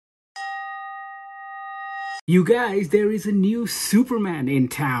You guys, there is a new Superman in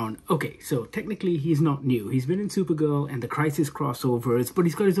town. Okay, so technically he's not new. He's been in Supergirl and the Crisis crossovers, but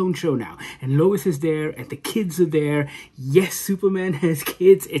he's got his own show now. And Lois is there and the kids are there. Yes, Superman has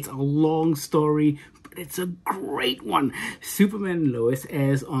kids. It's a long story, but it's a great one. Superman Lois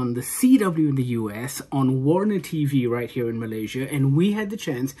airs on the CW in the US, on Warner TV right here in Malaysia, and we had the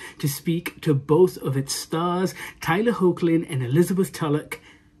chance to speak to both of its stars, Tyler Hoechlin and Elizabeth Tulloch.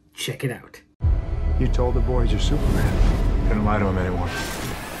 Check it out. You told the boys you're Superman. Couldn't lie to them anymore.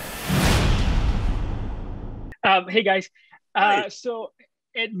 Hey guys. So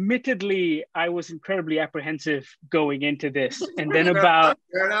admittedly, I was incredibly apprehensive going into this. And then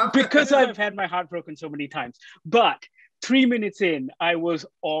because I've had my heart broken so many times. But 3 minutes in, I was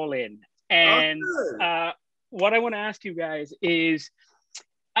all in. And what I want to ask you guys is,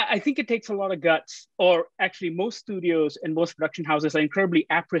 I think it takes a lot of guts, or actually most studios and most production houses are incredibly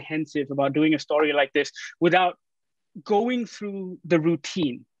apprehensive about doing a story like this without going through the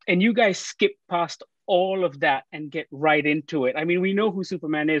routine. And you guys skip past all of that and get right into it. I mean, we know who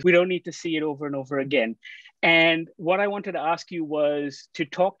Superman is. We don't need to see it over and over again. And what I wanted to ask you was to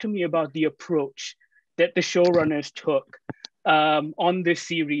talk to me about the approach that the showrunners took on this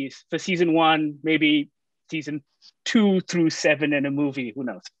series for season 1, maybe season 2 through 7 in a movie, who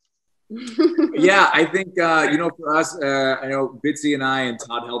knows? Yeah, I think, for us, I know Bitsy and I and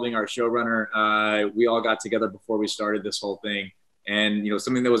Todd Helbing, our showrunner, we all got together before we started this whole thing. And,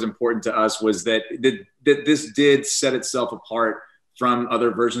 something that was important to us was that this did set itself apart from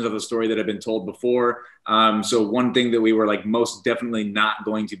other versions of the story that had been told before. So one thing that we were like most definitely not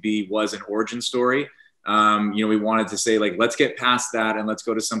going to be was an origin story. We wanted to say, like, let's get past that and let's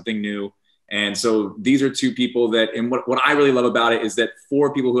go to something new. And so these are two people that, and what I really love about it is that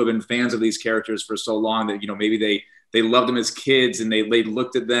 4 people who have been fans of these characters for so long that, maybe they loved them as kids and they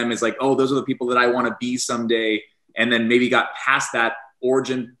looked at them as like, oh, those are the people that I want to be someday. And then maybe got past that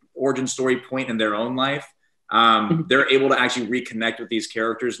origin story point in their own life. They're able to actually reconnect with these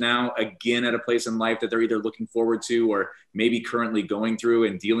characters now, again, at a place in life that they're either looking forward to or maybe currently going through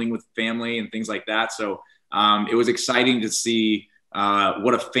and dealing with family and things like that. So it was exciting to see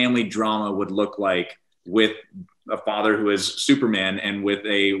what a family drama would look like with a father who is Superman and with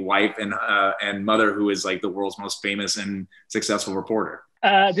a wife and mother who is like the world's most famous and successful reporter.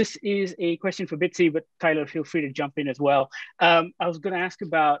 This is a question for Bitsy, but Tyler, feel free to jump in as well. I was going to ask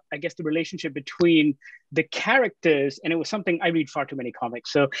about, I guess, the relationship between the characters, and it was something, I read far too many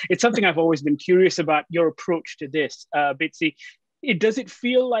comics, so it's something I've always been curious about your approach to this, Bitsy. Does it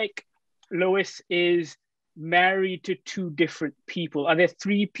feel like Lois is married to 2 different people? Are there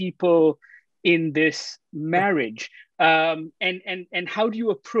 3 people in this marriage? And how do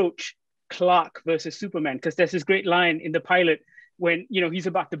you approach Clark versus Superman? Because there's this great line in the pilot when he's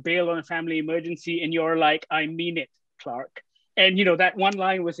about to bail on a family emergency and you're like, I mean it, Clark. And that one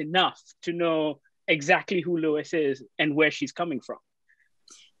line was enough to know exactly who Lois is and where she's coming from.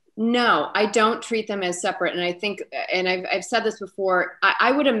 No, I don't treat them as separate. And I think, and I've said this before,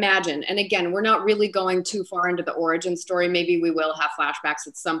 I would imagine, and again, we're not really going too far into the origin story. Maybe we will have flashbacks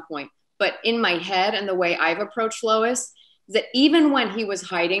at some point. But in my head and the way I've approached Lois, is that even when he was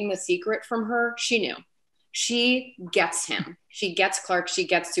hiding the secret from her, she knew. She gets him. She gets Clark. She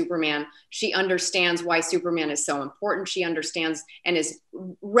gets Superman. She understands why Superman is so important. She understands and is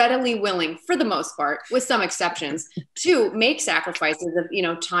readily willing, for the most part, with some exceptions, to make sacrifices of,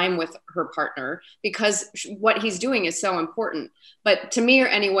 time with her partner because what he's doing is so important. But to me, or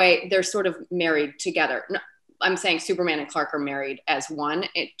anyway, they're sort of married together. No, I'm saying Superman and Clark are married as one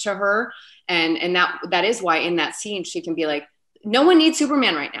to her. And that is why in that scene, she can be like, no one needs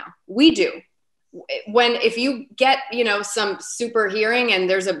Superman right now. We do. If you get, some super hearing and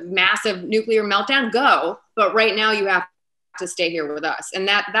there's a massive nuclear meltdown, go. But right now you have to stay here with us. And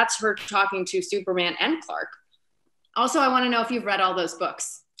that's her talking to Superman and Clark. Also, I want to know if you've read all those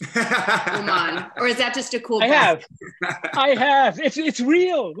books. Come on. Or is that just a cool book? I have. It's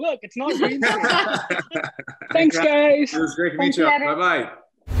real. Look, it's not green. Thanks, guys. It was great to meet you. Bye-bye.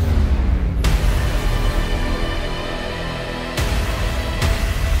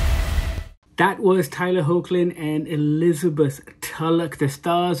 That was Tyler Hoechlin and Elizabeth Tulloch, the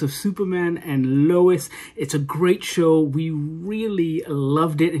stars of Superman and Lois. It's a great show. We really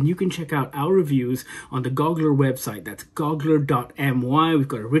loved it. And you can check out our reviews on the Goggler website. That's Goggler.my. We've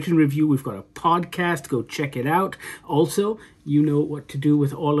got a written review. We've got a podcast. Go check it out. Also, you know what to do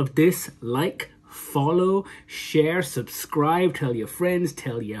with all of this. Like, follow, share, subscribe, tell your friends,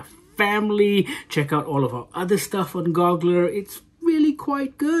 tell your family. Check out all of our other stuff on Goggler. It's really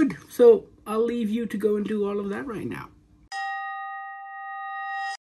quite good. So I'll leave you to go and do all of that right now.